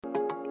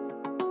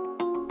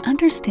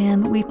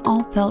Understand we've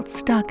all felt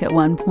stuck at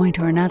one point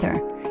or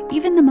another,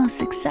 even the most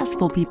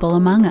successful people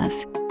among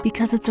us,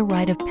 because it's a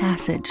rite of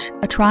passage,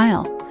 a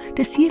trial,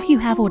 to see if you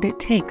have what it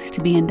takes to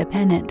be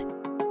independent.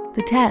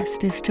 The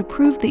test is to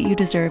prove that you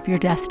deserve your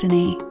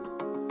destiny.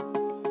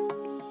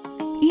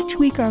 Each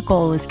week our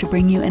goal is to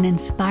bring you an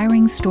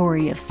inspiring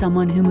story of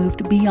someone who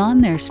moved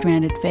beyond their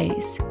stranded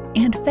phase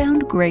and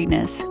found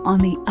greatness on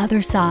the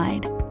other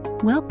side.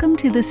 Welcome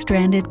to the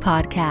Stranded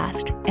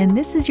Podcast, and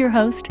this is your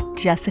host,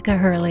 Jessica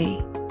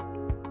Hurley.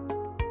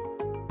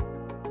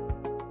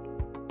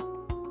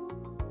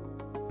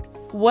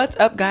 What's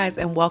up, guys,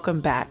 and welcome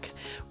back.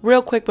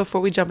 Real quick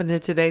before we jump into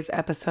today's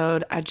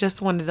episode, I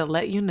just wanted to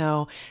let you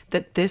know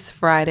that this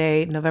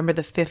Friday, November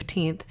the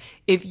 15th,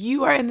 if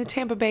you are in the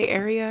Tampa Bay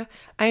area,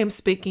 I am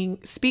speaking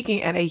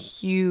at a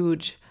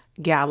huge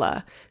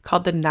gala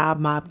called the Knob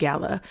Mob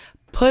Gala,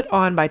 put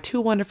on by two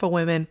wonderful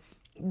women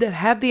that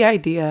had the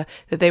idea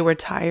that they were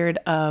tired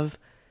of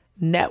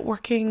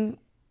networking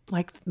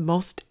like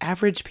most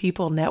average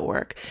people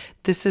network.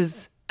 This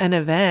is an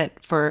event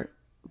for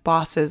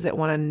bosses that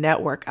want to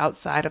network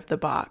outside of the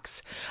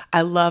box.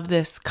 I love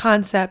this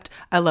concept.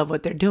 I love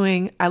what they're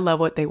doing. I love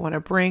what they want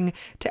to bring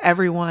to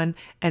everyone.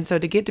 And so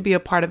to get to be a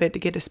part of it, to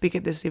get to speak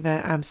at this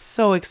event, I'm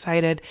so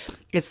excited.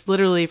 It's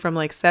literally from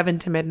like 7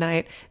 to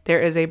midnight.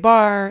 There is a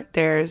bar,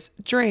 there's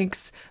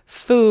drinks,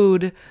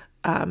 food,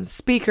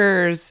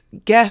 speakers,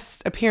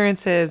 guest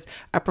appearances,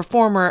 a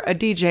performer, a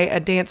DJ, a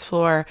dance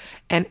floor,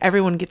 and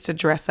everyone gets to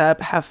dress up,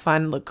 have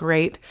fun, look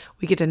great.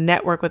 We get to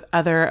network with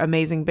other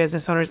amazing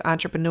business owners,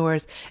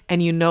 entrepreneurs.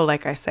 And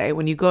like I say,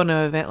 when you go to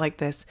an event like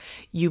this,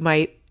 you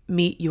might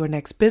meet your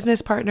next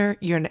business partner,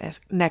 your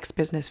next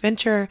business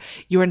venture,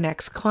 your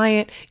next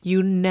client.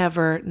 You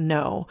never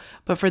know.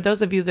 But for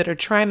those of you that are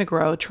trying to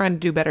grow, trying to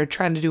do better,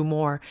 trying to do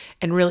more,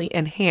 and really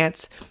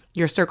enhance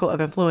your circle of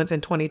influence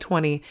in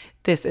 2020,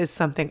 this is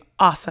something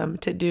awesome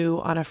to do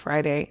on a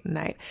Friday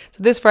night.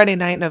 So this Friday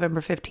night, November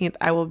 15th,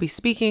 I will be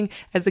speaking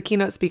as the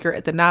keynote speaker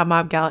at the Knob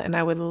Mob Gala, and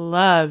I would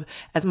love,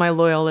 as my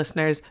loyal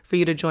listeners, for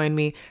you to join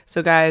me.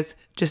 So guys,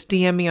 just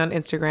DM me on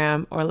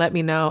Instagram or let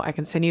me know. I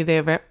can send you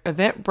the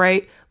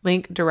Eventbrite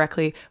link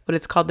directly, but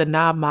it's called the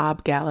Knob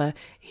Mob Gala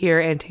here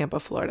in Tampa,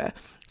 Florida.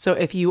 So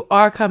if you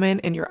are coming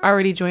and you're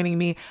already joining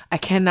me, I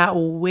cannot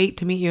wait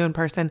to meet you in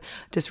person.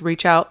 Just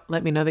reach out,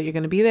 let me know that you're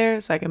going to be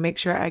there so I can make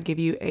sure I give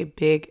you a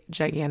big,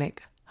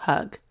 gigantic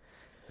hug.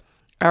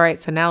 All right,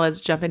 so now let's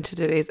jump into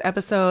today's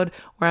episode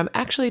where I'm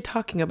actually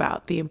talking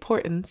about the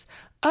importance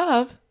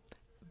of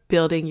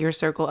building your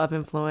circle of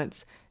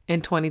influence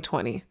in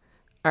 2020.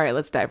 All right,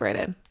 let's dive right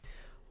in.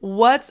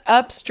 What's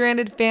up,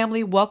 Stranded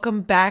family?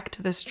 Welcome back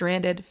to the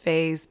Stranded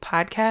Phase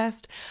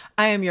podcast.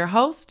 I am your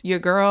host, your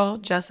girl,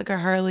 Jessica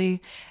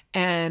Hurley.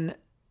 And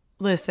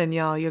listen,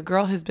 y'all, your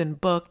girl has been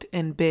booked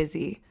and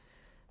busy.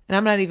 And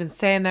I'm not even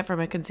saying that from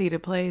a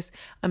conceited place.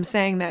 I'm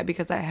saying that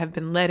because I have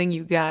been letting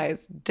you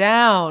guys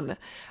down.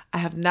 I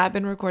have not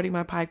been recording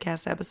my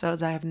podcast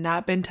episodes. I have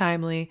not been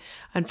timely.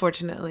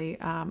 Unfortunately,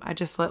 I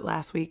just let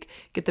last week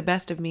get the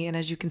best of me. And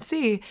as you can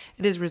see,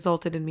 it has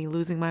resulted in me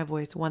losing my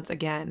voice once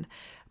again.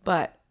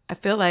 But I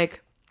feel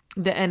like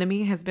the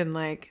enemy has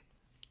been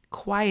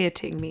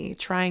quieting me,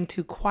 trying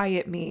to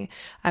quiet me.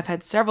 I've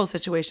had several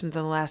situations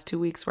in the last 2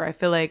 weeks where I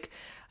feel like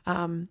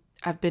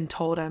I've been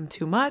told I'm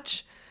too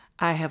much.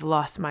 I have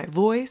lost my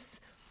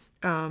voice.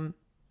 I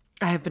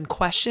have been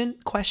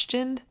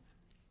questioned.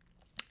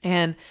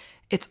 And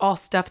it's all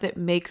stuff that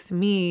makes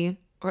me,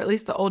 or at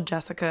least the old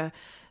Jessica,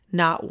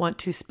 not want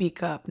to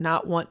speak up,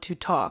 not want to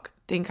talk,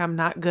 think I'm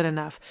not good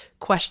enough,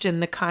 question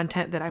the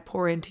content that I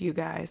pour into you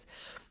guys.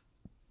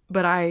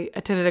 But I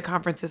attended a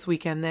conference this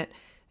weekend that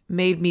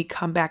made me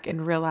come back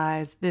and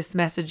realize this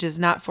message is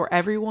not for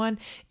everyone.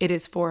 It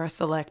is for a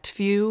select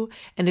few.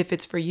 And if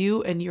it's for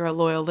you and you're a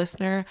loyal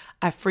listener,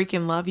 I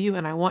freaking love you.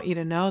 And I want you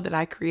to know that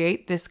I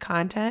create this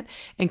content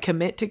and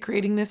commit to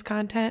creating this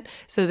content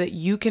so that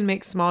you can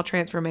make small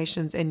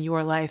transformations in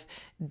your life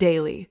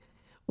daily.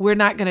 We're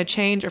not going to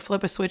change or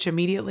flip a switch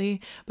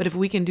immediately, but if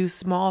we can do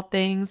small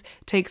things,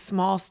 take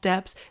small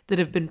steps that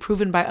have been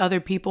proven by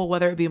other people,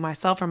 whether it be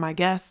myself or my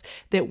guests,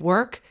 that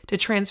work to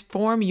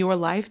transform your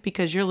life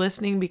because you're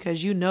listening,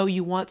 because you know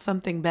you want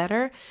something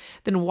better,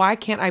 then why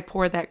can't I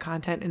pour that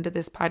content into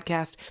this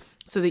podcast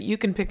so that you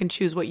can pick and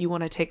choose what you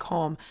want to take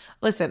home?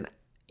 Listen,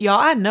 y'all,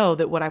 I know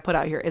that what I put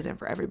out here isn't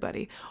for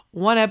everybody.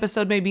 One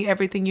episode may be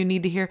everything you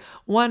need to hear.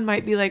 One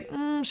might be like,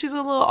 she's a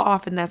little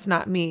off and that's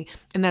not me.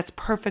 And that's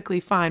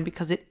perfectly fine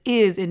because it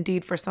is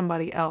indeed for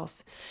somebody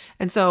else.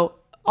 And so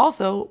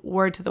also,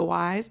 word to the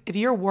wise, if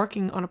you're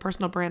working on a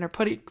personal brand or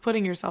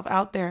putting yourself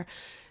out there,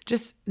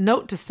 just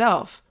note to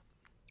self,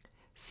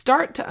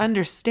 start to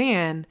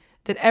understand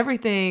that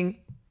everything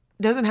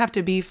doesn't have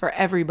to be for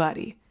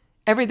everybody.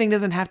 Everything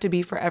doesn't have to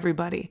be for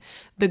everybody.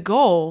 The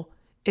goal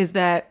is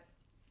that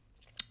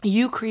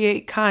you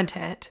create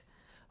content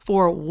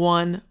for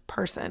one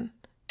person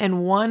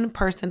and one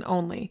person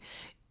only.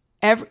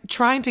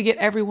 Trying to get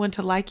everyone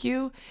to like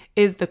you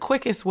is the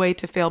quickest way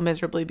to fail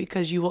miserably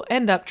because you will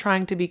end up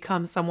trying to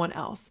become someone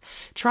else.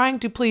 Trying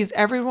to please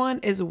everyone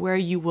is where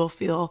you will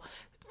feel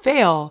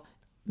fail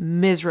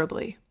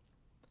miserably.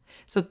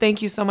 So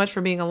thank you so much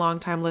for being a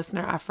longtime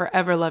listener. I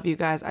forever love you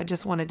guys. I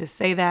just wanted to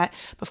say that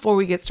before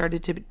we get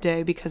started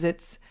today, because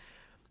it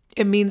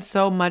means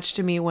so much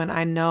to me when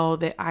I know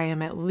that I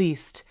am at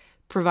least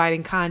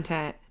providing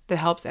content that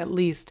helps at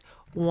least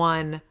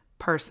one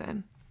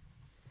person.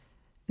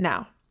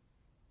 Now,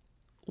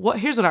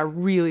 here's what I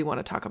really want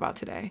to talk about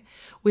today.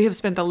 We have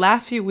spent the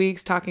last few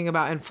weeks talking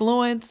about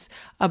influence,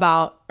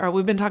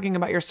 we've been talking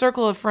about your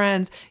circle of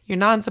friends, your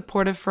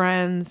non-supportive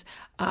friends,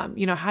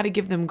 how to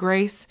give them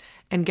grace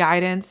and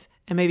guidance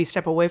and maybe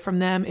step away from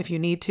them if you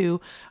need to.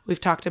 We've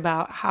talked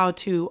about how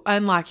to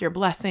unlock your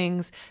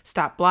blessings,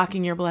 stop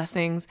blocking your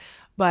blessings.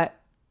 But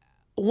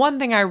one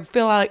thing I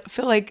feel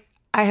like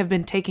I have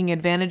been taking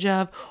advantage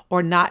of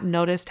or not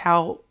noticed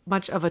how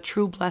much of a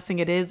true blessing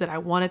it is that I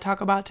want to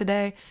talk about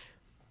today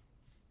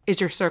is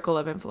your circle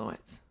of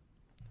influence.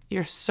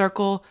 Your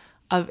circle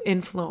of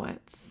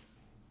influence.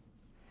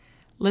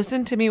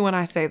 Listen to me when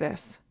I say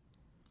this.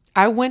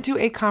 I went to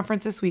a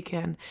conference this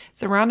weekend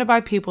surrounded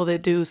by people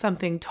that do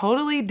something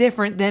totally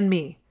different than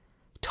me.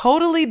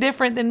 Totally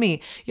different than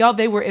me. Y'all,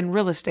 they were in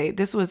real estate.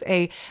 This was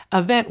a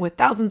event with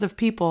thousands of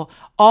people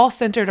all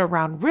centered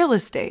around real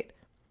estate.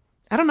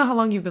 I don't know how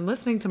long you've been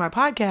listening to my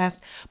podcast,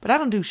 but I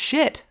don't do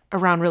shit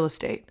around real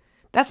estate.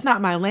 That's not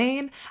my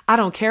lane. I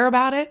don't care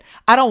about it.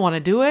 I don't want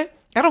to do it.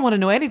 I don't want to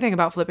know anything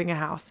about flipping a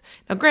house.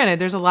 Now, granted,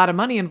 there's a lot of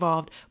money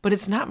involved, but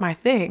it's not my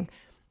thing.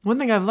 One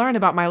thing I've learned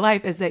about my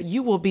life is that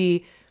you will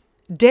be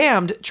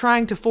damned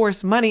trying to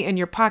force money in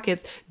your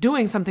pockets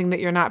doing something that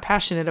you're not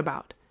passionate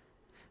about.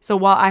 So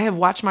while I have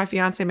watched my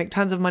fiance make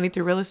tons of money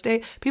through real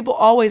estate, people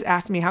always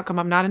ask me, how come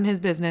I'm not in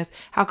his business?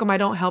 How come I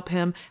don't help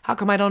him? How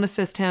come I don't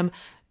assist him?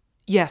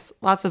 Yes,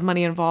 lots of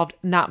money involved,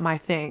 not my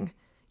thing.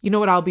 You know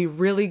what I'll be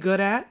really good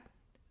at?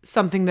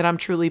 Something that I'm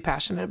truly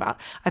passionate about.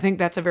 I think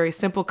that's a very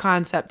simple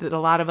concept that a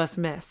lot of us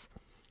miss.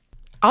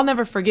 I'll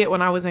never forget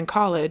when I was in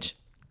college,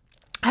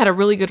 I had a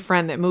really good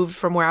friend that moved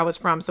from where I was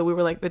from. So we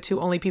were like the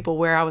two only people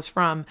where I was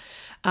from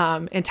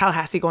in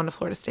Tallahassee going to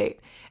Florida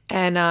State.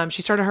 And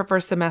she started her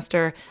first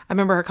semester. I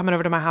remember her coming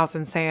over to my house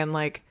and saying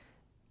like,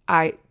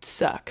 I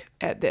suck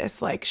at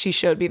this. Like she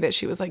showed me that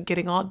she was like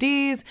getting all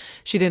D's.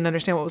 She didn't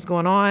understand what was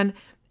going on.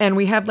 And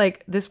we had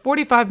like this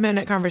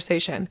 45-minute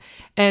conversation.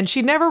 And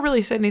she never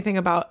really said anything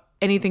about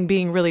anything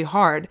being really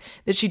hard,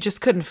 that she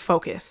just couldn't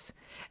focus.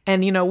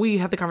 And, we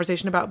had the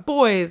conversation about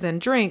boys and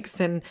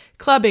drinks and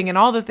clubbing and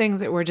all the things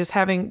that were just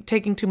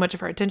taking too much of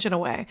her attention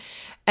away.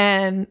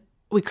 And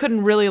we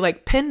couldn't really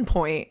like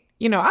pinpoint,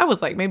 I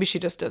was like, maybe she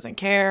just doesn't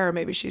care, or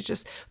maybe she's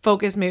just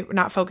focused, maybe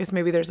not focused,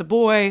 maybe there's a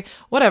boy,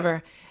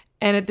 whatever.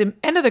 And at the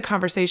end of the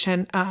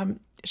conversation,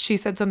 she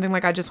said something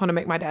like, I just want to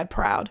make my dad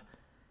proud.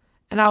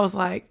 And I was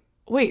like,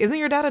 wait, isn't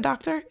your dad a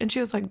doctor? And she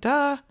was like,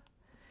 duh.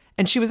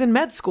 And she was in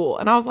med school.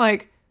 And I was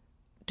like,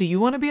 do you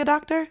want to be a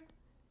doctor?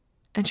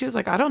 And she was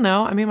like, I don't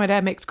know. I mean, my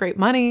dad makes great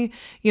money,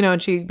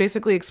 and she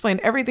basically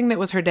explained everything that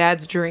was her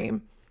dad's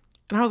dream.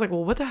 And I was like,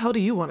 well, what the hell do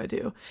you want to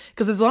do?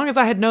 Because as long as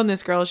I had known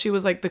this girl, she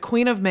was like the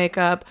queen of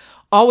makeup,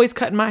 always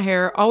cutting my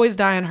hair, always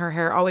dyeing her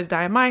hair, always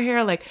dyeing my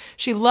hair. Like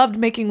she loved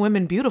making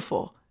women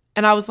beautiful.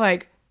 And I was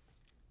like,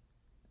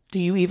 do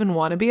you even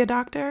want to be a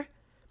doctor?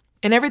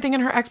 And everything in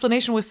her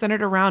explanation was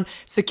centered around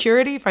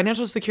security,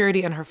 financial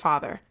security, and her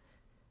father.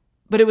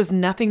 But it was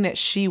nothing that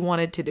she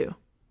wanted to do.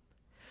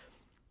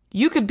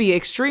 You could be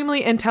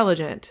extremely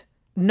intelligent,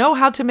 know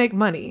how to make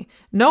money,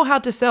 know how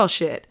to sell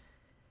shit,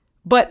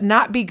 but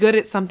not be good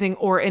at something,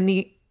 or in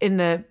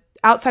the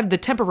outside of the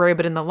temporary,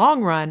 but in the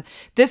long run,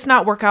 this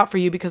not work out for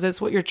you because it's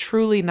what you're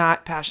truly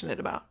not passionate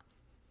about.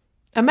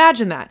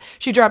 Imagine that.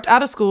 She dropped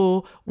out of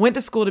school, went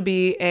to school to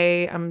be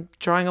I'm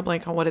drawing a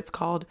blank on what it's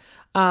called,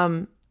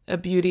 a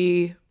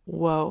beauty,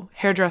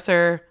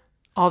 hairdresser,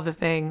 all the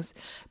things.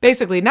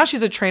 Basically, now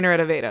she's a trainer at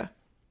Aveda.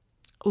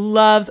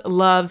 Loves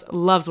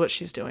what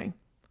she's doing.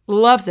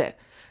 Loves it.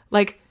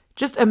 Like,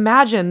 just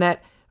imagine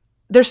that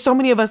there's so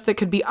many of us that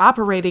could be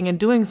operating and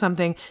doing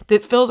something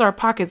that fills our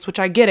pockets, which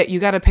I get it. You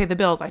got to pay the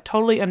bills. I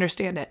totally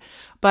understand it.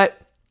 But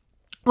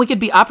we could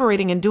be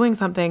operating and doing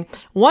something,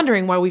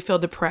 wondering why we feel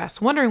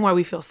depressed, wondering why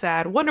we feel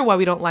sad, wonder why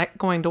we don't like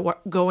going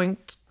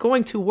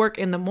to work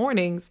in the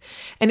mornings.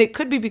 And it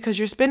could be because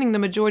you're spending the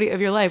majority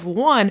of your life,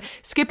 one,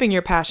 skipping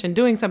your passion,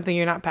 doing something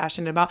you're not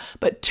passionate about,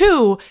 but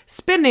two,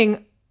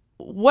 spending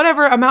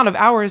whatever amount of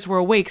hours we're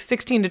awake,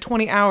 16 to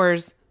 20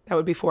 hours, that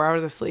would be 4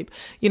 hours of sleep,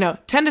 10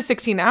 to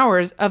 16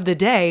 hours of the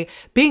day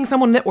being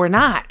someone that we're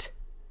not.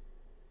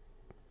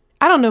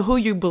 I don't know who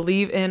you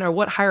believe in or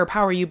what higher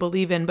power you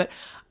believe in, but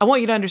I want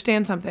you to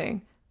understand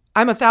something.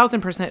 I'm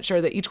 1,000%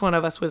 sure that each one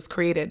of us was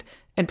created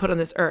and put on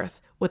this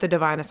earth with a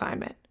divine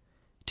assignment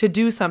to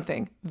do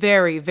something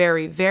very,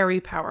 very,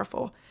 very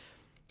powerful.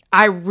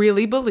 I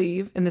really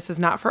believe, and this is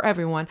not for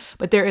everyone,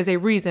 but there is a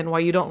reason why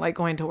you don't like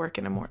going to work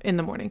in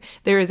the morning.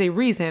 There is a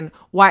reason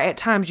why at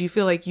times you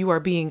feel like you are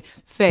being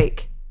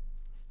fake.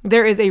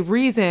 There is a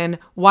reason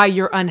why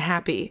you're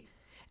unhappy.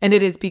 And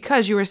it is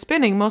because you are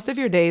spending most of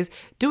your days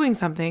doing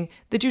something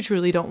that you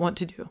truly don't want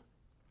to do.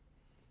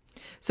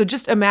 So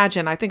just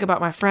imagine, I think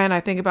about my friend, I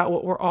think about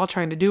what we're all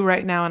trying to do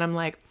right now. And I'm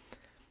like,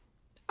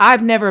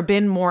 I've never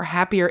been more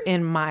happier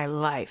in my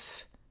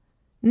life.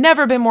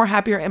 Never been more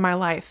happier in my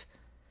life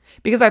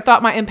because I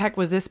thought my impact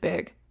was this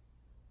big.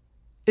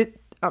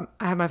 I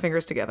have my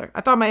fingers together. I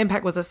thought my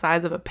impact was the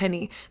size of a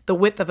penny, the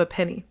width of a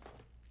penny.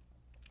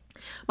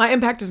 My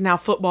impact is now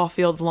football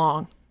fields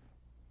long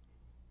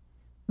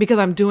because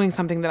I'm doing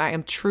something that I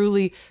am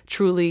truly,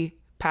 truly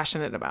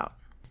passionate about.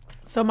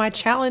 So my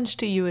challenge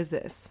to you is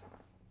this.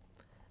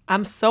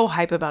 I'm so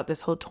hype about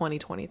this whole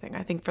 2020 thing.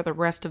 I think for the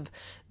rest of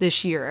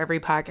this year, every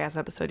podcast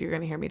episode, you're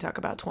going to hear me talk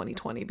about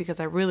 2020 because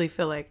I really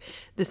feel like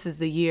this is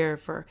the year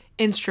for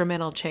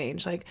instrumental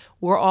change. Like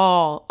we're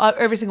all,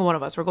 every single one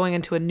of us, we're going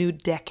into a new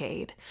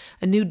decade.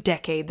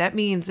 That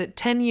means that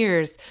 10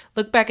 years,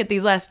 look back at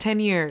these last 10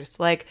 years,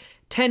 like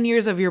 10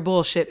 years of your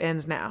bullshit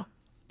ends now.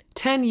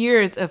 10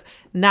 years of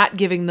not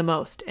giving the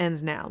most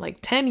ends now. Like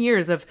 10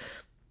 years of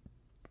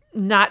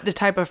not the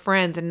type of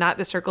friends and not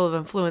the circle of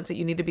influence that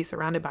you need to be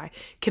surrounded by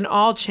can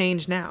all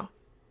change now.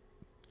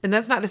 And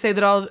that's not to say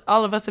that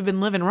all of us have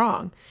been living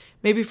wrong.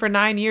 Maybe for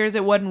 9 years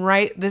it wasn't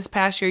right. This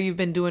past year you've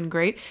been doing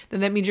great. Then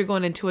that means you're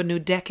going into a new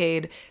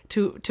decade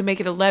to make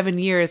it 11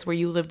 years where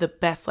you live the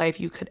best life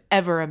you could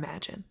ever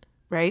imagine,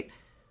 right?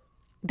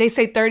 They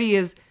say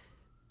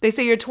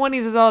your 20s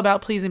is all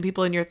about pleasing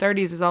people and your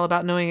 30s is all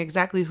about knowing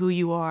exactly who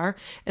you are.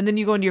 And then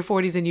you go into your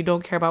 40s and you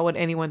don't care about what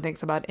anyone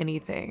thinks about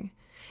anything.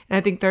 And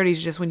I think 30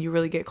 is just when you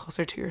really get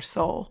closer to your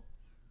soul.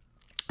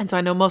 And so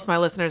I know most of my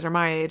listeners are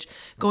my age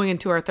going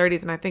into our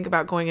 30s. And I think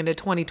about going into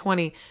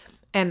 2020.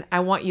 And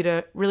I want you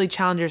to really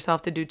challenge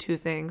yourself to do two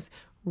things.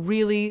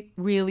 Really,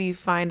 really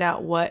find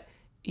out what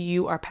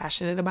you are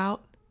passionate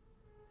about.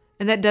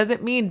 And that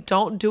doesn't mean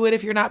don't do it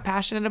if you're not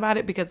passionate about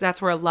it, because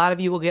that's where a lot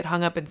of you will get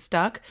hung up and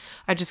stuck.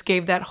 I just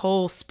gave that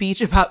whole speech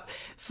about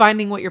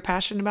finding what you're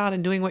passionate about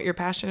and doing what you're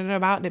passionate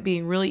about, and it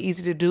being really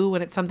easy to do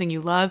when it's something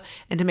you love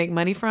and to make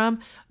money from.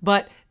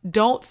 But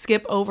don't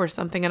skip over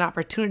an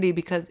opportunity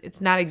because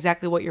it's not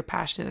exactly what you're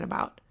passionate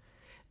about.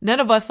 None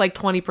of us like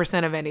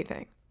 20% of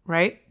anything,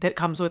 right? That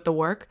comes with the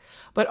work,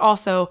 but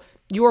also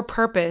your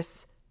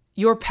purpose,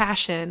 your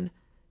passion,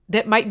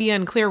 that might be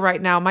unclear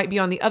right now, might be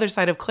on the other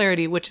side of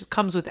clarity, which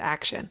comes with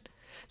action.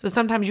 So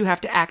sometimes you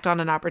have to act on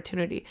an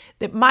opportunity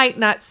that might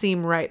not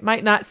seem right,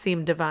 might not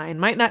seem divine,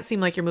 might not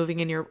seem like you're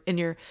moving in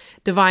your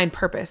divine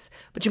purpose,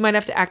 but you might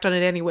have to act on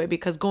it anyway,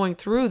 because going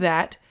through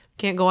that,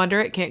 can't go under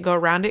it, can't go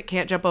around it,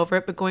 can't jump over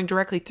it, but going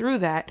directly through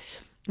that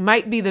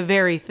might be the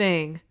very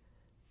thing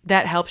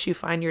that helps you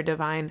find your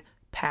divine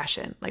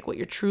passion, like what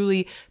you're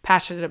truly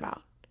passionate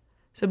about.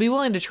 So be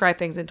willing to try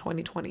things in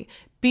 2020.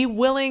 Be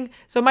willing.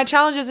 So my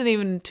challenge isn't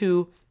even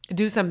to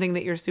do something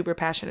that you're super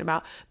passionate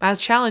about. My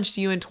challenge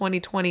to you in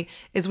 2020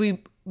 is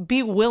we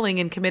be willing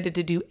and committed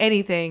to do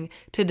anything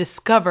to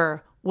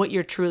discover what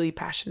you're truly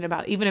passionate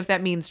about, even if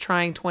that means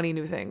trying 20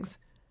 new things.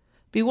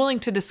 Be willing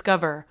to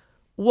discover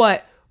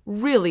what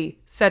really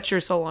sets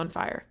your soul on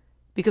fire.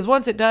 Because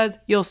once it does,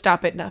 you'll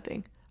stop at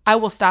nothing. I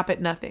will stop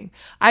at nothing.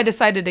 I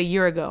decided a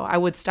year ago I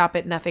would stop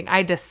at nothing.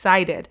 I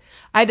decided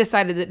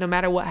that no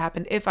matter what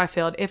happened, if I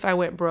failed, if I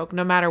went broke,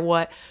 no matter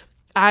what,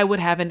 I would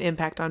have an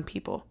impact on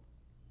people.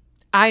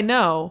 I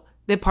know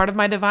that part of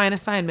my divine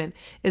assignment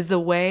is the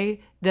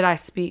way that I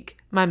speak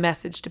my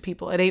message to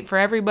people. It ain't for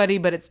everybody,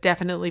 but it's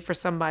definitely for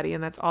somebody,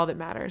 and that's all that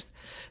matters.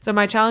 So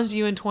my challenge to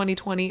you in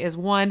 2020 is,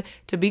 one,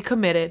 to be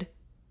committed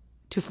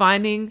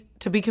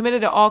to be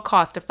committed at all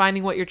costs to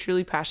finding what you're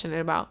truly passionate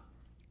about.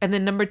 And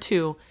then number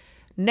two,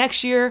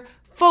 next year,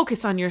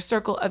 focus on your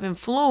circle of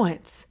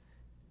influence.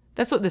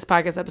 That's what this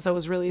podcast episode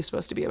was really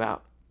supposed to be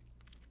about.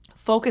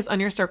 Focus on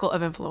your circle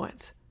of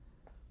influence.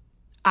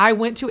 I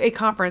went to a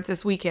conference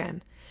this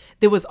weekend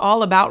that was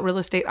all about real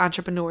estate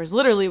entrepreneurs.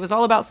 Literally, it was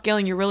all about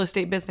scaling your real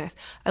estate business.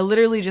 I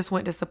literally just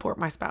went to support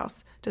my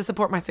spouse, to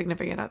support my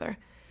significant other.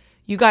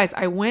 You guys,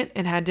 I went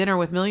and had dinner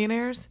with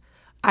millionaires.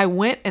 I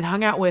went and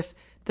hung out with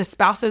the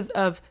spouses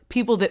of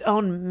people that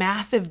own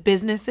massive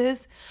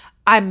businesses.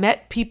 I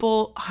met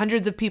people,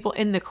 hundreds of people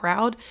in the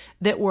crowd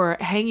that were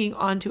hanging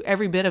on to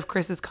every bit of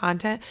Chris's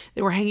content.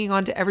 They were hanging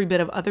on to every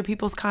bit of other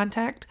people's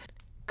content.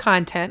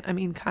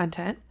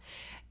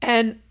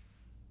 And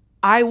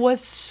I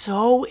was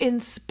so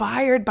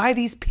inspired by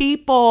these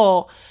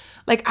people.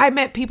 Like, I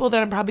met people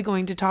that I'm probably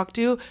going to talk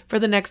to for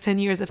the next 10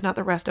 years, if not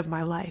the rest of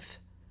my life.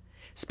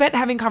 Spent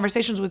having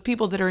conversations with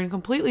people that are in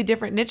completely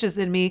different niches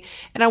than me.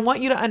 And I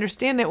want you to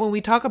understand that when we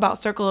talk about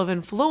circle of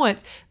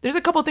influence, there's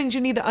a couple things you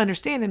need to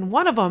understand. And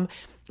one of them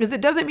is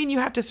it doesn't mean you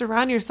have to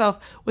surround yourself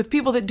with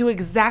people that do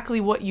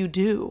exactly what you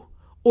do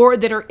or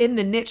that are in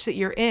the niche that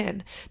you're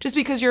in. Just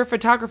because you're a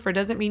photographer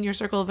doesn't mean your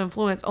circle of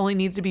influence only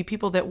needs to be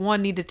people that,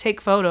 one, need to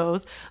take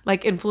photos,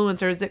 like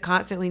influencers that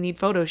constantly need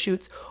photo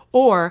shoots,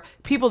 or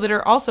people that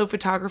are also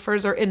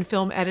photographers or in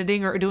film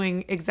editing or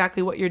doing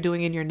exactly what you're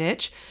doing in your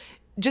niche.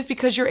 Just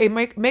because you're a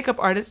makeup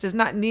artist does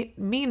not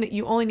mean that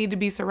you only need to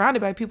be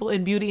surrounded by people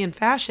in beauty and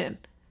fashion.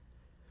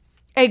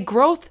 A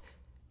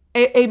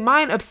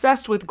mind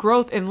obsessed with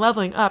growth and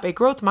leveling up, a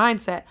growth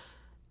mindset,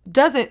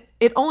 doesn't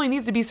it only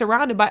needs to be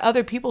surrounded by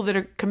other people that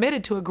are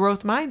committed to a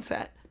growth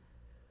mindset.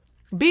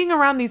 Being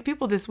around these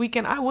people this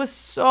weekend, I was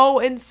so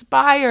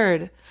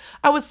inspired.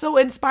 I was so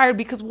inspired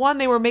because one,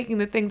 they were making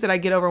the things that I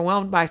get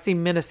overwhelmed by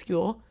seem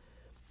minuscule.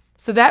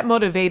 So that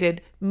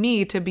motivated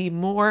me to be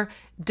more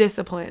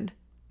disciplined.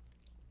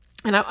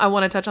 And I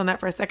want to touch on that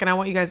for a second. I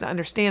want you guys to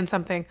understand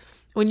something.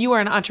 When you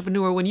are an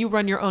entrepreneur, when you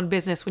run your own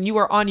business, when you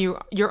are on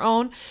your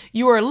own,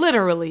 you are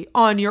literally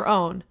on your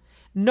own.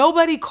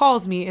 Nobody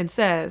calls me and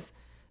says,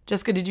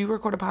 Jessica, did you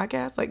record a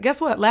podcast? Like, guess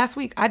what? Last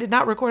week, I did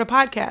not record a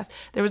podcast.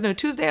 There was no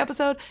Tuesday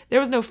episode. There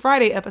was no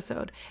Friday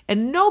episode.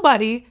 And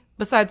nobody,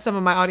 besides some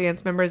of my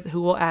audience members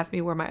who will ask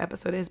me where my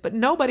episode is, but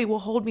nobody will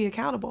hold me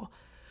accountable.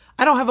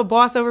 I don't have a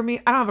boss over me.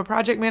 I don't have a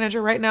project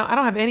manager right now. I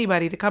don't have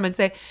anybody to come and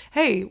say,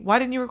 hey, why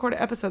didn't you record an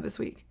episode this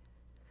week?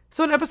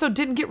 So an episode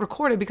didn't get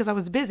recorded because I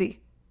was busy.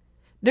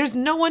 There's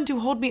no one to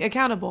hold me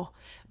accountable.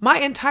 My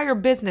entire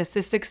business,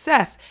 the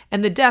success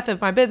and the death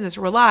of my business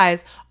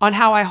relies on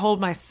how I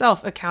hold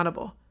myself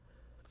accountable.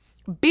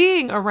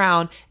 Being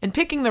around and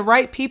picking the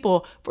right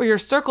people for your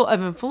circle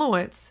of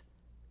influence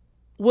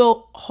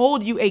will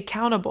hold you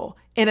accountable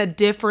in a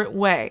different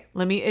way.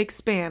 Let me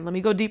expand. Let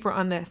me go deeper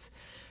on this.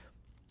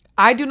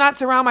 I do not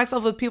surround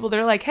myself with people that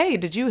are like, hey,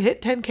 did you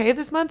hit 10K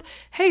this month?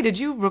 Hey, did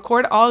you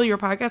record all your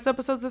podcast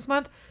episodes this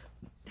month?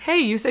 Hey,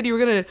 you said you were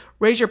going to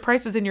raise your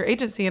prices in your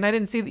agency and I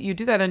didn't see that you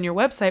do that on your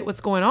website.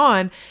 What's going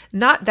on?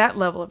 Not that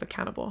level of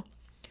accountable.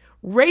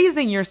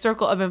 Raising your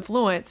circle of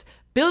influence,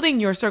 building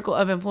your circle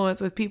of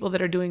influence with people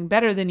that are doing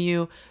better than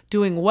you,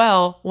 doing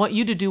well, want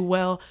you to do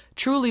well,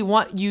 truly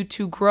want you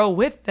to grow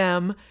with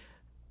them,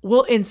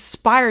 will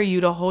inspire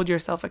you to hold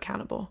yourself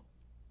accountable.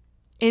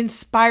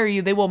 Inspire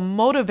you. They will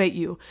motivate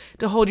you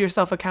to hold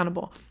yourself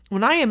accountable.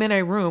 When I am in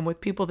a room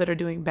with people that are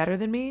doing better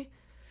than me,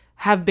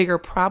 have bigger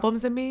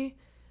problems than me,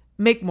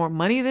 make more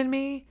money than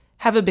me,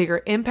 have a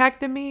bigger impact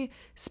than me,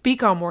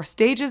 speak on more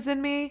stages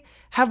than me,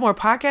 have more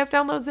podcast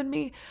downloads than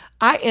me,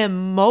 I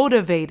am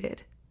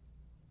motivated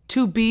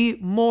to be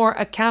more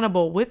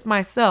accountable with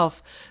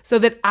myself so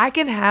that I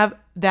can have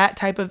that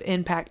type of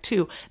impact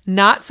too.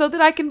 Not so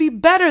that I can be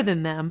better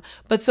than them,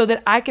 but so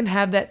that I can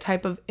have that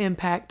type of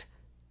impact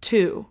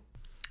too.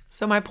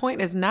 So my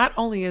point is, not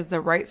only is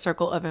the right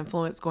circle of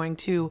influence going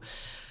to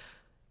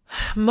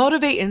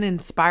motivate and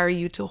inspire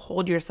you to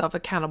hold yourself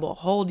accountable,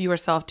 hold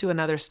yourself to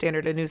another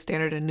standard,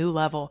 a new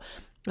level.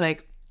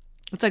 Like,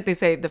 it's like they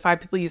say, the 5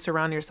 people you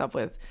surround yourself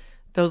with,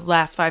 those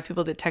last 5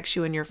 people that text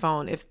you in your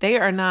phone, if they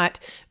are not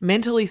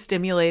mentally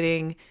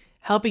stimulating,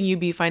 helping you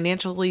be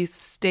financially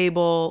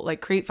stable,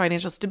 like create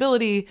financial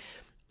stability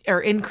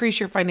or increase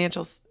your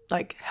financial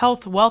like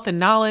health, wealth, and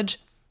knowledge,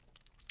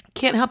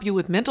 can't help you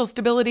with mental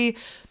stability,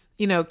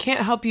 can't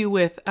help you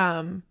with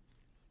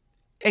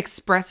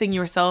expressing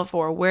yourself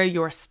or where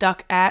you're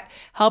stuck at,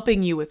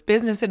 helping you with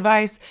business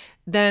advice,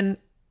 then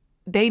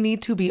they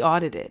need to be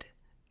audited.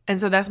 And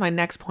so that's my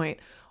next point.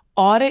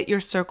 Audit your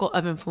circle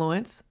of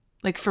influence.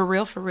 Like for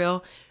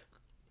real.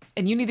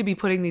 And you need to be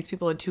putting these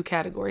people in 2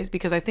 categories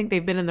because I think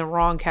they've been in the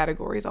wrong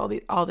categories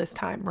all this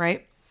time,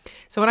 right?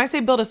 So when I say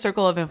build a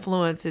circle of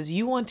influence, is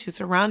you want to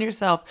surround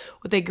yourself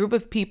with a group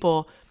of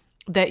people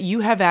that you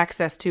have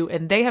access to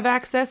and they have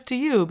access to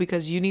you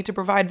because you need to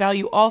provide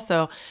value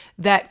also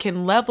that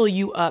can level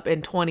you up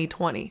in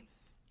 2020,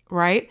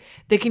 right?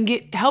 They can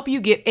help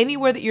you get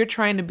anywhere that you're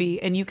trying to be.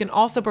 And you can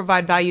also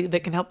provide value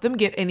that can help them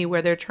get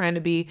anywhere they're trying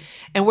to be.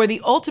 And where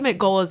the ultimate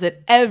goal is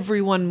that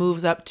everyone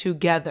moves up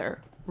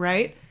together,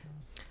 right?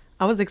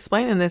 I was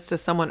explaining this to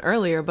someone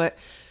earlier, but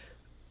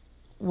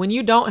when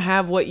you don't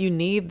have what you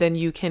need, then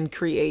you can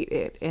create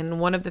it. And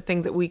one of the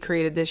things that we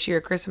created this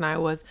year, Chris and I,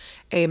 was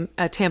a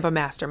Tampa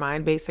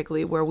mastermind,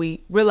 basically, where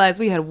we realized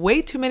we had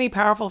way too many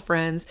powerful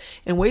friends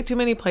in way too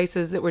many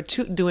places that were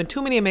doing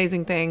too many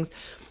amazing things.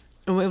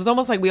 And it was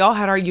almost like we all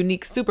had our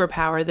unique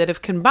superpower that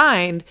if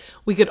combined,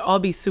 we could all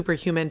be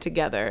superhuman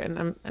together.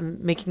 And I'm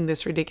making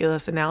this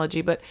ridiculous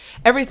analogy, but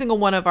every single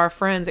one of our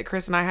friends that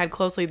Chris and I had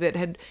closely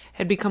that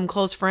had become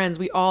close friends,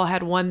 we all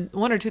had one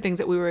or 2 things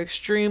that we were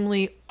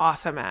extremely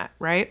awesome at,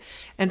 right?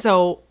 And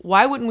so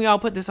why wouldn't we all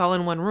put this all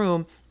in one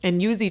room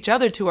and use each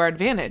other to our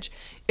advantage?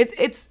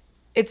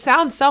 It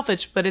sounds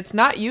selfish, but it's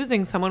not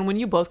using someone when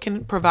you both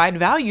can provide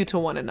value to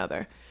one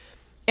another.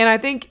 And I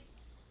think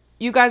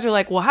you guys are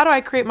like, well, how do I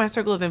create my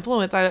circle of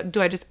influence?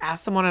 Do I just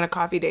ask someone on a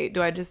coffee date?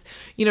 Do I just,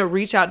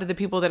 reach out to the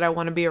people that I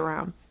want to be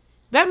around?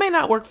 That may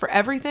not work for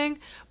everything,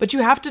 but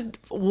you have to,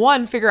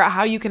 1, figure out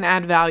how you can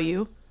add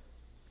value.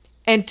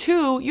 And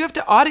 2, you have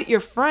to audit your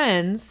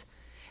friends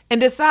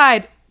and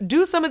decide,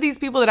 do some of these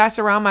people that I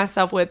surround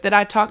myself with, that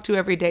I talk to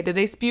every day, do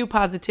they spew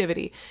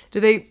positivity? Do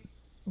they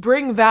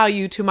bring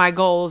value to my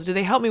goals? Do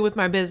they help me with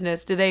my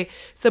business? Do they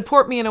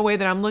support me in a way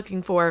that I'm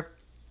looking for?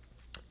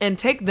 And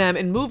take them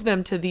and move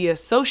them to the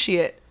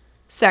associate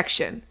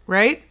section,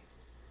 right?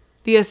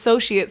 The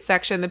associate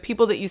section, the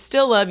people that you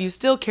still love, you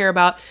still care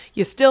about,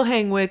 you still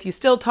hang with, you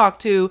still talk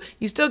to,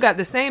 you still got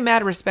the same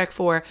mad respect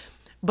for,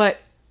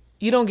 but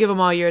you don't give them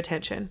all your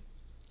attention.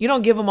 You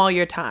don't give them all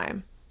your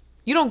time.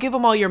 You don't give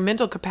them all your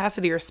mental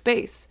capacity or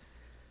space.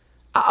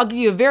 I'll give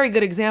you a very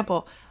good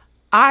example.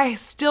 I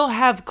still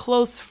have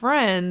close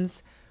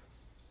friends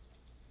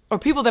or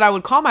people that I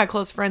would call my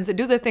close friends that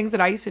do the things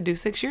that I used to do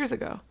 6 years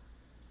ago.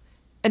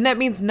 And that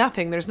means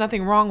nothing. There's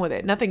nothing wrong with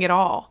it. Nothing at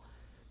all.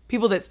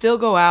 People that still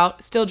go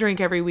out, still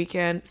drink every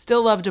weekend,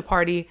 still love to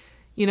party,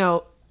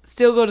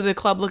 still go to the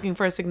club looking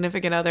for a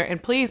significant other.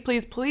 And please,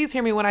 please, please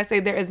hear me when I say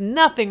there is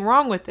nothing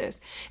wrong with this.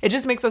 It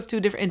just makes us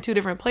in two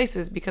different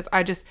places because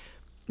I just,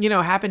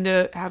 happened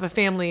to have a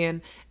family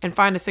and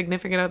find a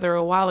significant other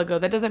a while ago.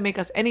 That doesn't make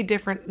us any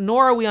different,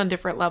 nor are we on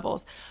different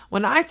levels.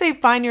 When I say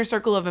find your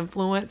circle of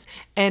influence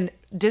and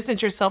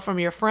distance yourself from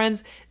your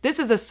friends, this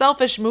is a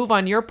selfish move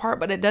on your part,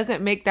 but it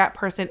doesn't make that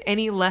person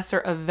any lesser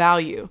of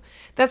value.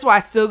 That's why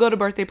I still go to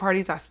birthday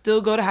parties. I still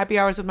go to happy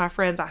hours with my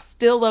friends. I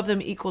still love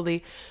them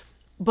equally.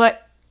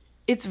 But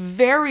it's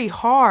very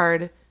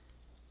hard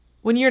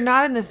when you're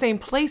not in the same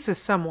place as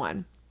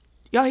someone.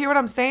 Y'all hear what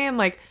I'm saying?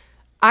 Like,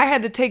 I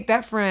had to take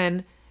that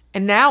friend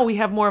and now we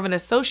have more of an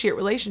associate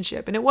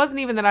relationship. And it wasn't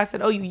even that I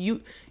said, oh,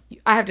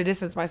 I have to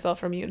distance myself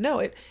from you. No,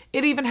 it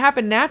even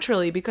happened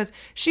naturally because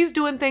she's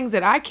doing things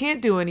that I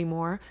can't do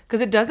anymore because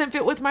it doesn't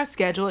fit with my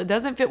schedule. It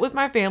doesn't fit with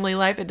my family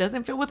life. It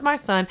doesn't fit with my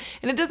son,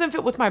 and it doesn't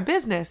fit with my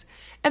business.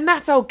 And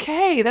that's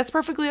okay. That's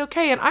perfectly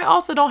okay. And I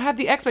also don't have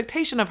the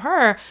expectation of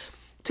her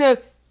to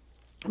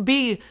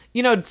be,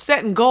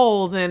 setting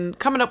goals and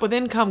coming up with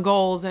income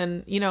goals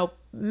and,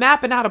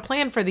 mapping out a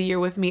plan for the year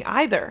with me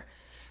either.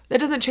 That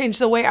doesn't change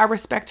the way I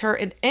respect her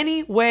in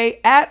any way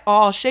at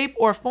all, shape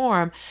or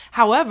form.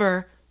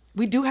 However,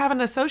 we do have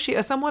a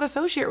somewhat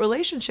associate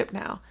relationship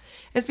now.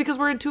 It's because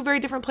we're in two very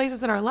different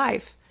places in our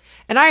life.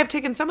 And I have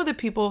taken some of the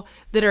people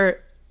that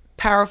are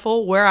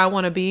powerful where I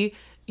want to be,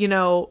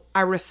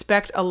 I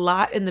respect a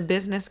lot in the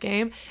business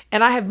game,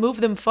 and I have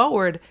moved them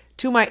forward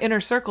to my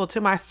inner circle,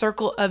 to my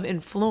circle of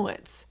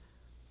influence.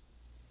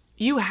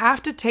 You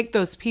have to take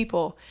those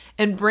people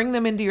and bring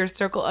them into your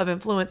circle of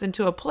influence,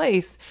 into a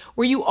place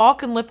where you all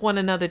can lift one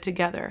another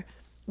together.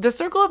 The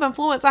circle of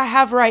influence I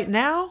have right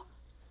now,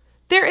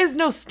 there is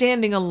no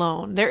standing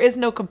alone. There is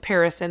no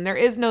comparison. There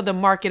is no the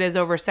market is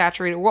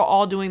oversaturated. We're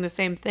all doing the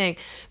same thing.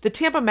 The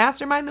Tampa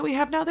Mastermind that we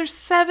have now, there's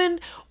 7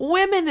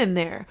 women in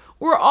there.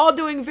 We're all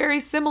doing very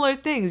similar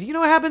things. You know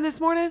what happened this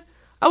morning?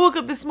 I woke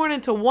up this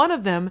morning to one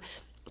of them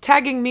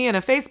tagging me in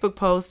a Facebook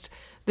post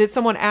that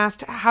someone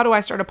asked, how do I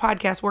start a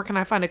podcast? Where can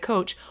I find a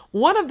coach?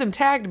 One of them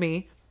tagged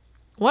me.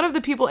 One of the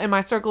people in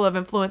my circle of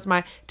influence,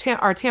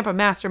 our Tampa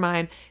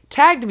Mastermind,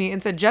 tagged me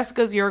and said,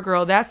 Jessica's your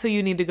girl. That's who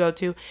you need to go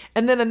to.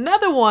 And then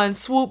another one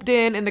swooped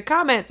in the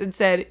comments and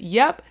said,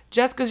 yep,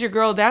 Jessica's your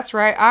girl. That's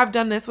right. I've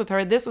done this with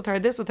her, this with her,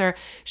 this with her.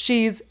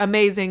 She's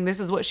amazing. This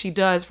is what she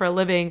does for a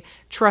living.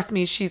 Trust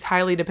me, she's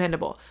highly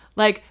dependable.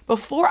 Like,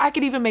 before I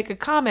could even make a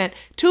comment,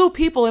 2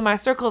 people in my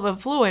circle of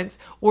influence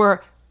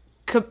were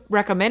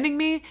recommending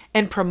me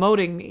and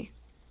promoting me.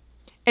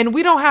 And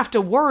we don't have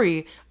to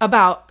worry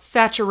about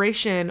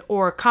saturation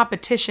or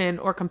competition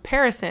or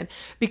comparison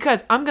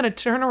because I'm going to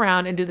turn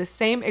around and do the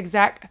same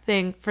exact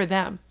thing for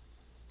them.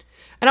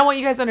 And I want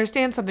you guys to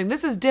understand something.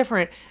 This is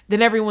different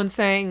than everyone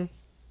saying,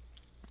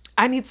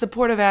 I need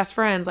supportive ass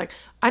friends. Like,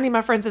 I need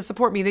my friends to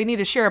support me. They need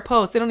to share a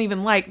post. They don't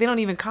even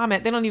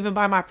comment. They don't even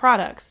buy my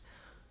products.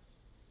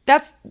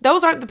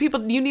 Those aren't the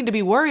people you need to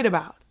be worried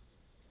about.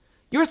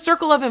 Your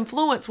circle of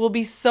influence will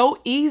be so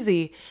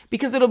easy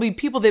because it'll be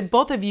people that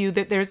both of you,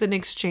 that there's an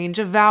exchange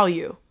of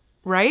value,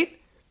 right?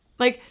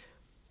 Like,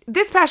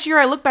 this past year,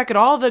 I look back at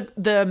all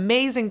the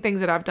amazing things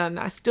that I've done.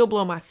 I still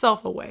blow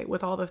myself away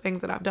with all the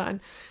things that I've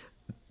done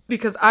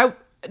because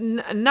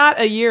not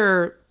a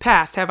year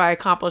past have I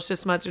accomplished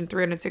this much in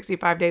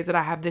 365 days that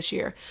I have this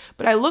year.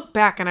 But I look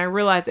back and I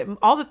realize that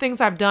all the things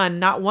I've done,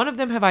 not one of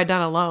them have I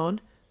done alone.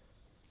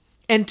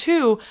 And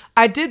 2,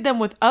 I did them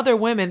with other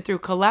women through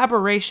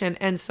collaboration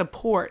and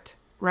support,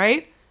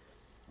 right?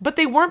 But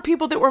they weren't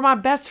people that were my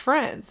best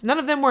friends. None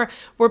of them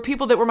were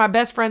people that were my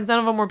best friends. None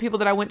of them were people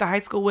that I went to high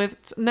school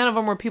with. None of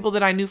them were people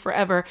that I knew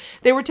forever.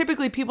 They were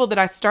typically people that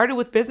I started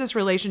with business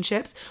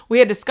relationships. We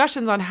had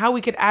discussions on how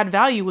we could add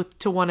value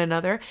to one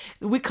another.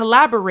 We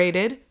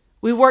collaborated.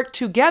 We worked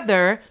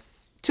together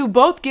to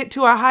both get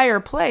to a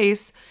higher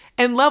place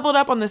and leveled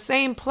up on the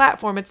same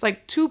platform. It's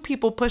like 2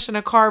 people pushing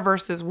a car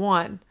versus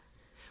 1.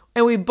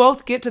 And we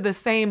both get to the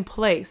same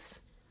place.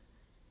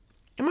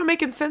 Am I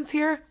making sense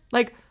here?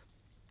 Like,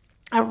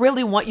 I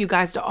really want you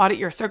guys to audit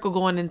your circle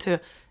going into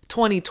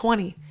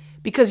 2020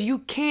 because you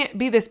can't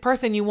be this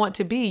person you want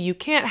to be. You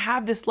can't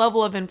have this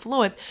level of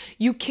influence.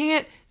 You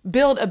can't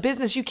build a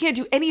business. You can't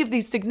do any of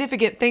these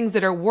significant things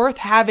that are worth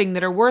having,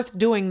 that are worth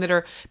doing, that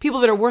are people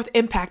that are worth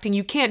impacting.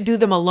 You can't do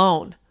them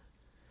alone.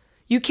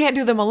 You can't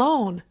do them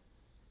alone.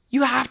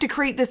 You have to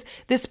create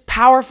this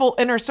powerful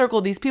inner circle,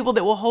 these people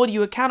that will hold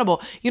you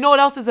accountable. You know what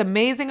else is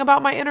amazing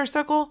about my inner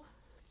circle?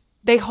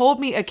 They hold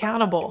me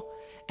accountable.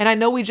 And I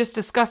know we just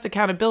discussed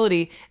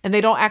accountability and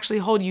they don't actually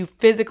hold you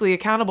physically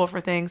accountable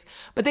for things,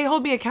 but they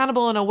hold me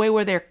accountable in a way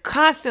where they're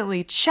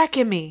constantly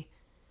checking me.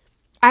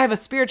 I have a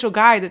spiritual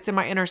guide that's in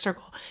my inner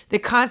circle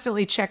that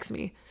constantly checks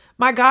me.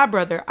 My god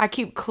brother, I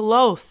keep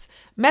close,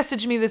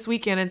 messaged me this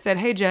weekend and said,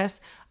 "Hey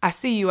Jess, I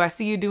see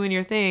you doing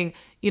your thing.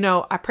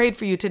 I prayed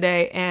for you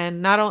today,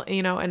 and not only,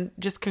 and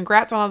just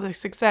congrats on all the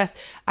success.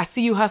 I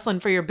see you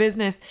hustling for your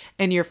business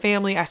and your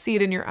family. I see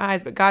it in your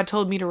eyes, but God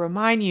told me to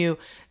remind you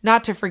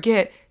not to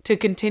forget to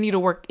continue to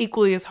work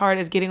equally as hard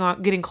as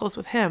getting close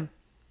with him."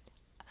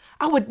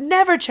 I would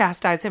never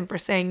chastise him for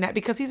saying that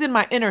because he's in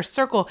my inner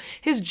circle.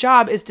 His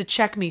job is to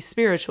check me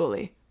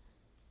spiritually.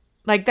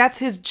 Like, that's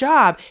his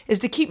job, is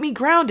to keep me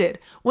grounded.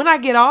 When I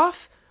get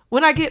off,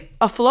 when I get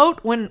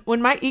afloat, when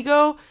my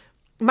ego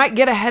might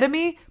get ahead of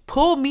me,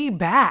 pull me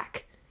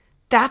back.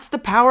 That's the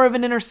power of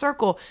an inner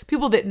circle.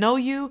 People that know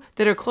you,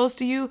 that are close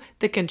to you,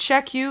 that can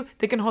check you,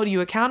 that can hold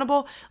you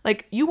accountable.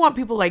 Like, you want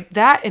people like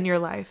that in your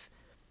life.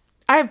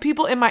 I have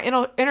people in my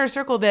inner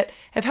circle that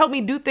have helped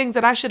me do things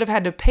that I should have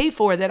had to pay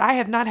for, that I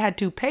have not had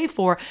to pay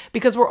for,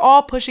 because we're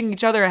all pushing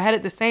each other ahead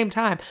at the same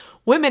time.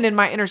 Women in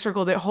my inner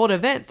circle that hold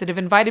events, that have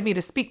invited me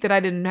to speak, that I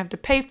didn't have to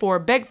pay for,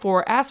 beg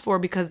for, ask for,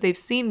 because they've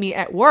seen me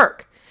at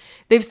work.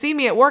 They've seen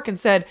me at work and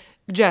said,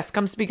 "Jess,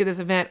 come speak at this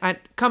event.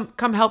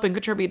 Come help and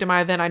contribute to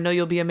my event. I know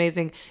you'll be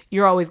amazing.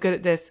 You're always good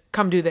at this.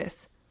 Come do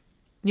this."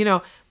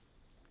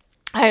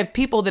 I have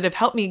people that have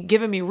helped me,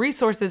 given me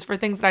resources for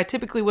things that I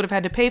typically would have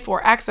had to pay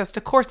for, access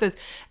to courses,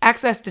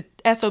 access to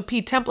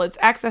SOP templates,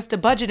 access to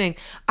budgeting.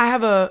 I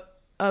have a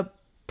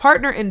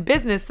partner in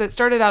business that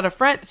started out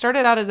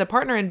as a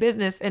partner in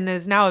business and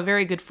is now a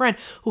very good friend,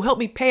 who helped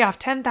me pay off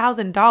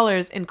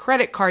 $10,000 in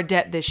credit card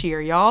debt this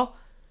year, y'all.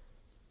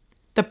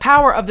 The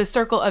power of the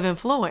circle of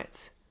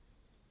influence.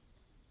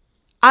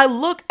 I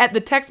look at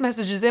the text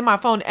messages in my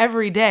phone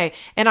every day,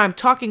 and I'm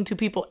talking to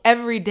people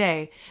every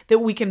day that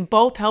we can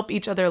both help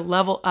each other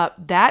level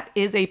up. That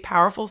is a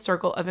powerful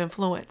circle of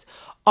influence.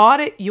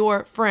 Audit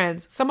your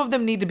friends. Some of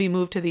them need to be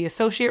moved to the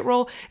associate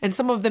role, and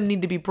some of them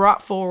need to be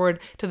brought forward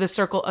to the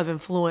circle of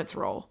influence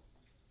role.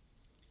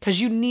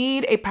 Because you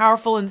need a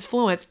powerful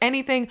influence.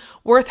 Anything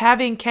worth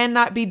having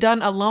cannot be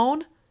done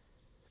alone.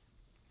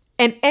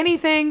 And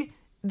anything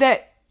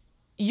that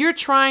you're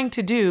trying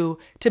to do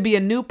to be a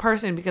new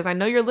person, because I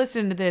know you're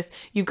listening to this,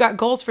 you've got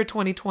goals for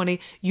 2020.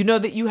 You know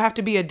that you have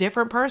to be a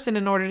different person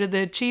in order to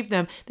achieve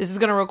them. This is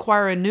going to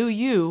require a new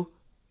you.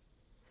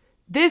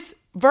 This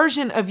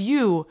version of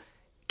you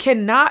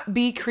cannot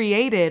be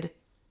created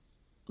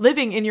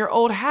living in your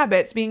old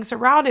habits, being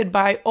surrounded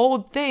by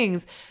old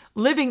things,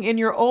 living in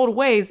your old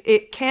ways.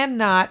 It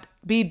cannot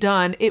be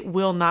done. It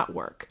will not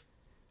work.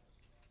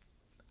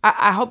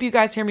 I hope you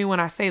guys hear me when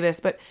I say this,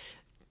 but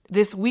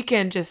this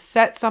weekend just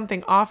set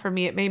something off for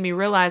me. It made me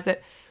realize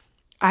that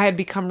I had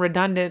become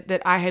redundant,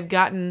 that I had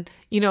gotten,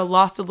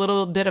 lost a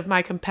little bit of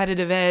my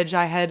competitive edge.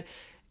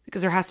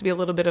 Because there has to be a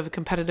little bit of a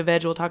competitive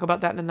edge. We'll talk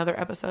about that in another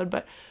episode.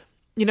 But,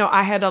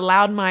 I had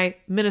allowed my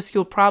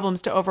minuscule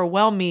problems to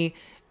overwhelm me,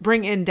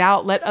 bring in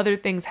doubt, let other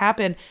things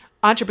happen.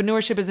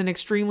 Entrepreneurship is an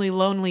extremely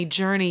lonely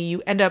journey.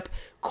 You end up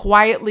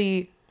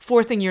quietly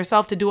forcing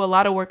yourself to do a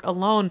lot of work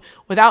alone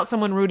without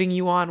someone rooting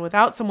you on,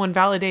 without someone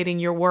validating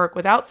your work,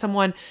 without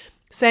someone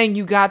saying,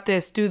 "You got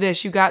this, do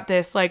this, you got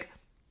this."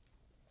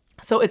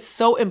 So it's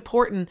so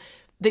important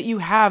that you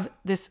have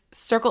this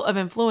circle of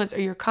influence, or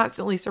you're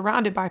constantly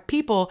surrounded by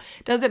people.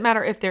 Doesn't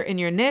matter if they're in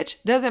your niche,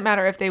 doesn't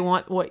matter if they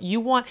want what you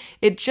want.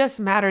 It just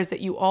matters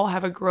that you all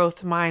have a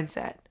growth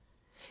mindset,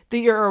 that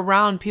you're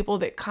around people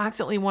that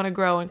constantly want to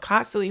grow and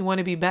constantly want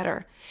to be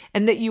better,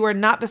 and that you are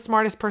not the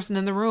smartest person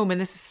in the room.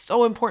 And this is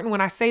so important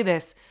when I say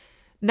this.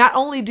 Not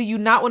only do you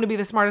not want to be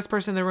the smartest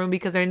person in the room,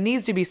 because there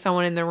needs to be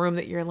someone in the room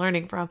that you're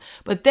learning from,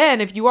 but then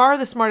if you are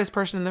the smartest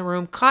person in the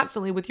room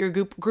constantly with your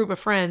group of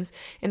friends,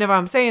 and if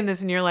I'm saying this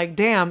and you're like,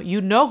 damn,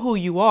 you know who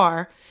you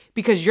are,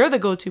 because you're the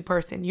go-to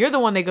person. You're the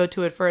one they go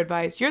to for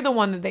advice. You're the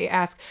one that they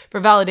ask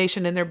for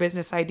validation in their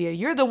business idea.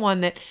 You're the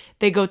one that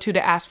they go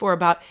to ask for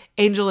about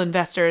angel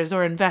investors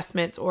or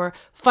investments or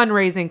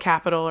fundraising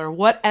capital or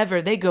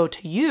whatever. They go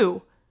to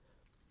you.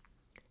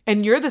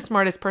 And you're the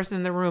smartest person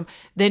in the room,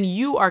 then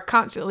you are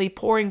constantly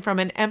pouring from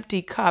an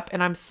empty cup.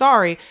 And I'm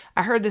sorry,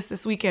 I heard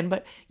this weekend,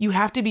 but you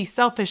have to be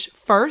selfish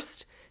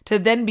first to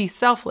then be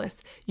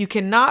selfless. You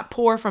cannot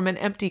pour from an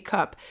empty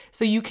cup.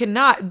 So you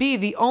cannot be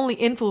the only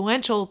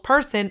influential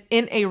person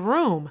in a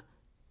room.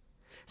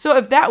 So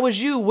if that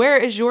was you, where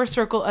is your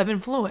circle of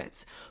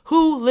influence?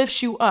 Who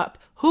lifts you up?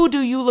 Who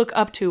do you look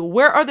up to?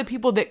 Where are the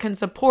people that can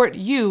support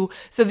you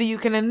so that you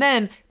can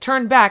then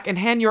turn back and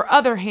hand your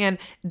other hand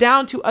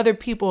down to other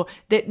people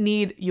that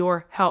need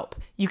your help?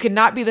 You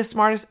cannot be the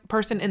smartest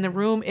person in the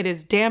room. It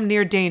is damn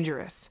near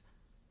dangerous.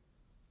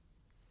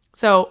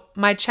 So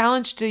my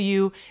challenge to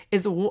you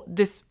is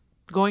this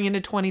going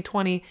into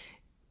 2020,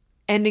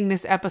 ending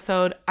this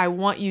episode, I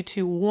want you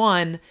to,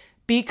 1,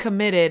 be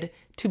committed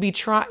to be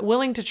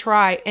willing to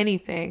try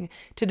anything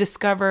to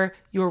discover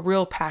your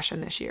real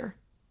passion this year.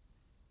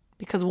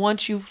 Because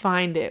once you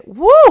find it,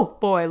 woo,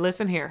 boy,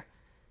 listen here.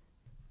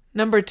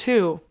 Number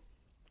 2,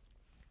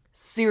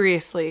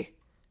 seriously,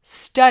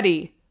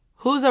 study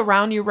who's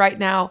around you right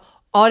now,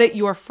 audit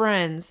your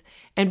friends,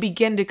 and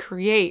begin to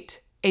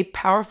create a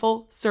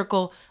powerful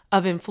circle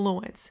of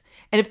influence.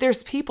 And if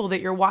there's people that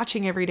you're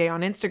watching every day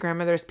on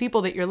Instagram, or there's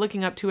people that you're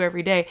looking up to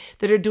every day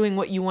that are doing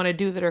what you want to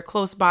do, that are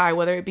close by,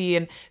 whether it be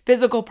in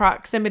physical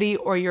proximity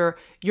or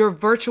your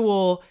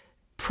virtual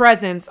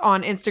presence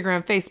on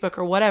Instagram, Facebook,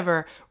 or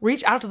whatever,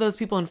 reach out to those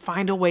people and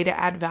find a way to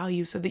add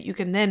value so that you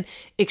can then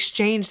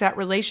exchange that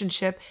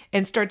relationship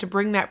and start to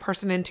bring that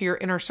person into your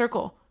inner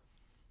circle.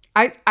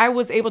 I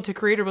was able to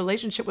create a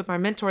relationship with my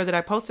mentor that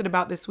I posted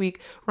about this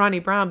week, Ronnie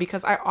Brown,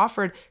 because I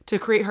offered to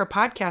create her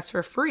podcast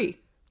for free.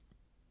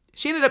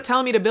 She ended up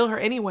telling me to bill her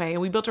anyway,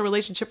 and we built a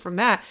relationship from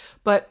that.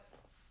 But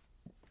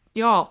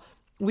y'all,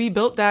 we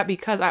built that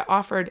because I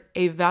offered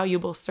a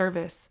valuable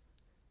service.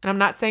 And I'm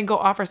not saying go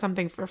offer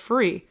something for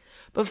free,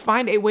 but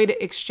find a way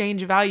to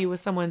exchange value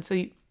with someone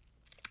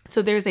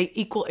so there's a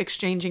equal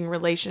exchanging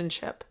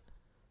relationship.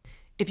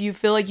 If you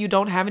feel like you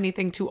don't have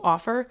anything to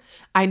offer,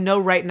 I know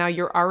right now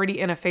you're already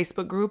in a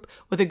Facebook group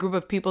with a group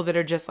of people that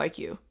are just like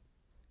you.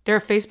 There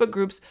are Facebook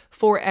groups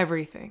for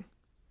everything.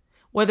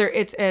 Whether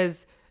it's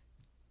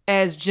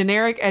as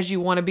generic as you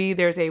want to be,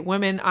 there's a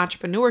women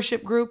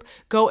entrepreneurship group.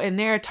 Go in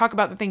there, talk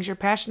about the things you're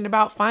passionate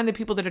about, find the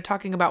people that are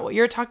talking about what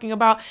you're talking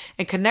about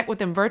and connect with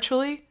them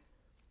virtually.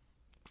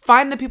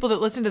 Find the people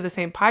that listen to the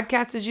same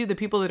podcast as you, the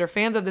people that are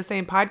fans of the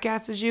same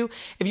podcast as you.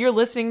 If you're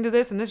listening to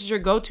this and this is your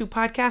go-to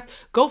podcast,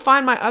 go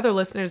find my other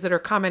listeners that are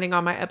commenting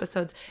on my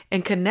episodes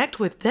and connect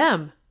with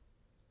them.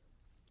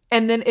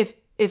 And then if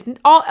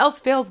all else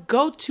fails,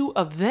 go to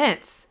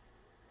events.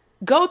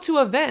 Go to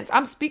events.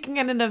 I'm speaking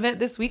at an event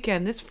this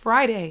weekend, this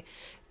Friday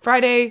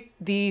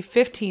the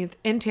 15th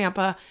in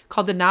Tampa,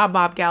 called the Knob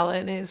Mob Gala,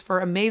 and it is for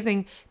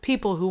amazing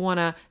people who want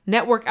to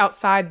network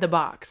outside the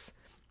box.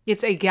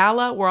 It's a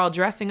gala. We're all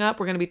dressing up.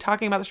 We're going to be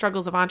talking about the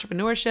struggles of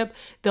entrepreneurship.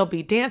 There'll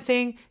be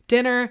dancing,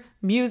 dinner,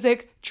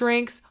 music,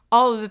 drinks,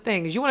 all of the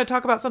things. You want to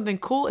talk about something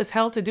cool as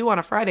hell to do on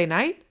a Friday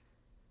night?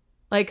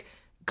 Like,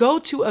 go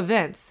to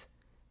events.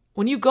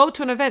 When you go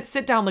to an event,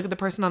 sit down, look at the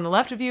person on the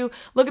left of you,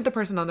 look at the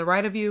person on the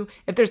right of you.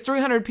 If there's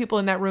 300 people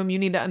in that room, you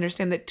need to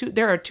understand that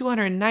there are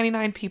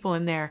 299 people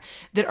in there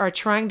that are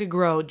trying to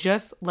grow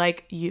just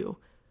like you.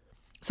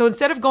 So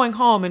instead of going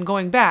home and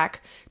going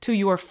back to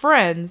your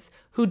friends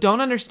who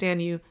don't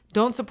understand you,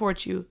 don't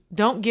support you,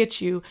 don't get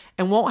you,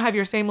 and won't have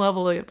your same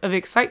level of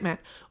excitement,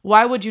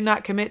 why would you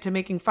not commit to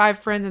making 5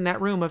 friends in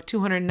that room of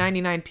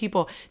 299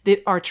 people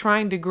that are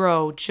trying to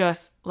grow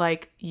just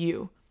like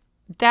you?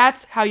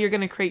 That's how you're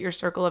going to create your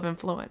circle of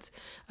influence.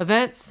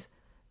 Events,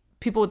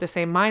 people with the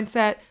same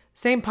mindset,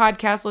 same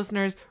podcast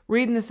listeners,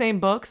 reading the same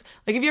books.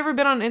 Like, have you ever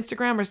been on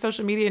Instagram or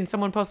social media and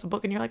someone posts a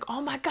book and you're like,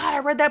 oh my God, I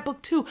read that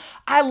book too.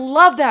 I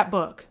love that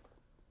book.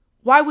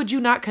 Why would you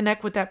not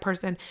connect with that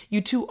person?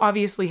 You two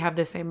obviously have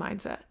the same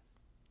mindset.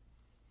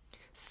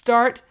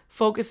 Start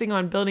focusing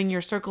on building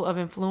your circle of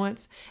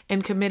influence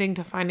and committing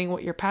to finding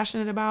what you're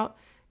passionate about.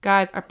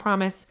 Guys, I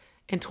promise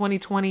in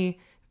 2020,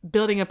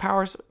 building a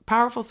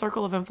powerful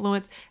circle of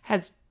influence in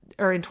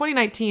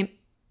 2019,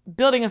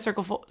 building a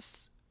circle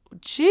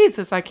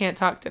Jesus, I can't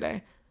talk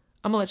today.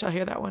 I'm gonna let y'all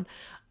hear that one.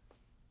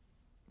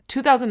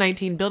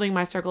 2019, building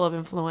my circle of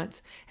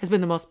influence has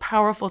been the most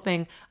powerful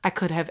thing I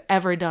could have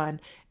ever done.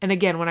 And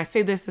again, when I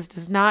say this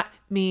does not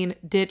mean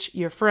ditch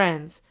your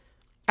friends.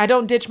 I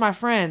don't ditch my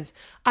friends.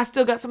 I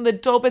still got some of the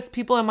dopest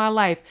people in my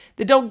life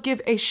that don't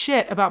give a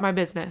shit about my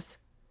business.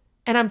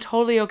 And I'm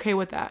totally okay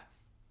with that.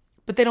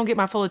 But they don't get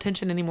my full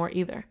attention anymore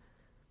either.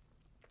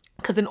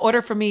 Because in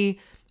order for me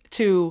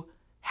to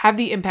have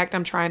the impact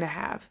I'm trying to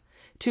have,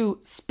 to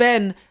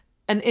spend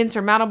an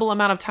insurmountable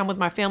amount of time with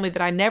my family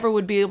that I never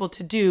would be able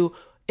to do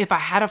if I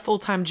had a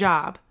full-time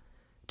job,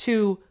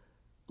 to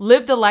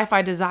live the life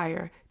I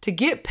desire, to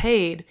get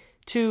paid,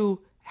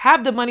 to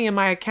have the money in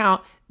my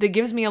account that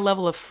gives me a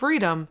level of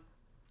freedom,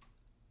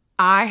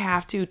 I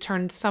have to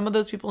turn some of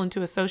those people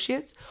into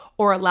associates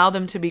or allow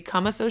them to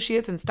become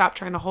associates and stop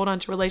trying to hold on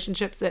to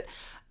relationships that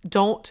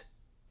don't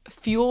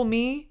fuel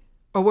me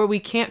or where we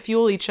can't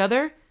fuel each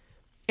other,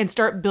 and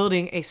start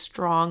building a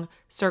strong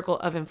circle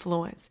of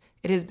influence.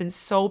 It has been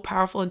so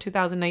powerful in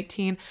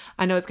 2019.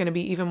 I know it's going to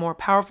be even more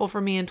powerful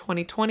for me in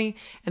 2020,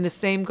 and the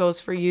same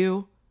goes for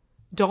you.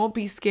 Don't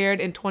be scared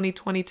in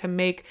 2020 to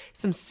make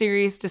some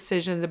serious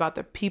decisions about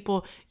the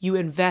people you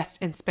invest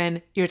and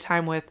spend your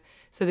time with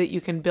so that you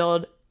can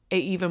build an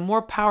even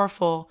more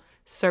powerful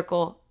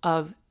circle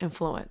of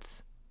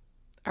influence.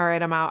 All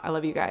right, I'm out. I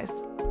love you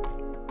guys.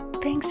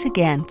 Thanks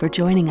again for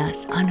joining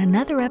us on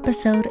another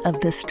episode of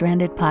the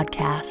Stranded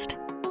Podcast.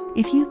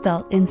 If you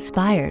felt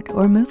inspired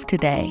or moved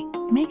today,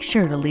 make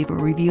sure to leave a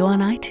review on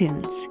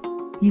iTunes.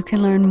 You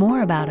can learn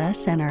more about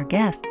us and our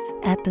guests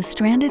at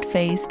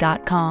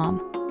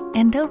thestrandedphase.com.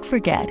 And don't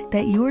forget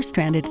that your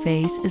stranded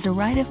phase is a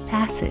rite of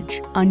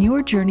passage on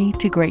your journey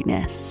to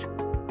greatness.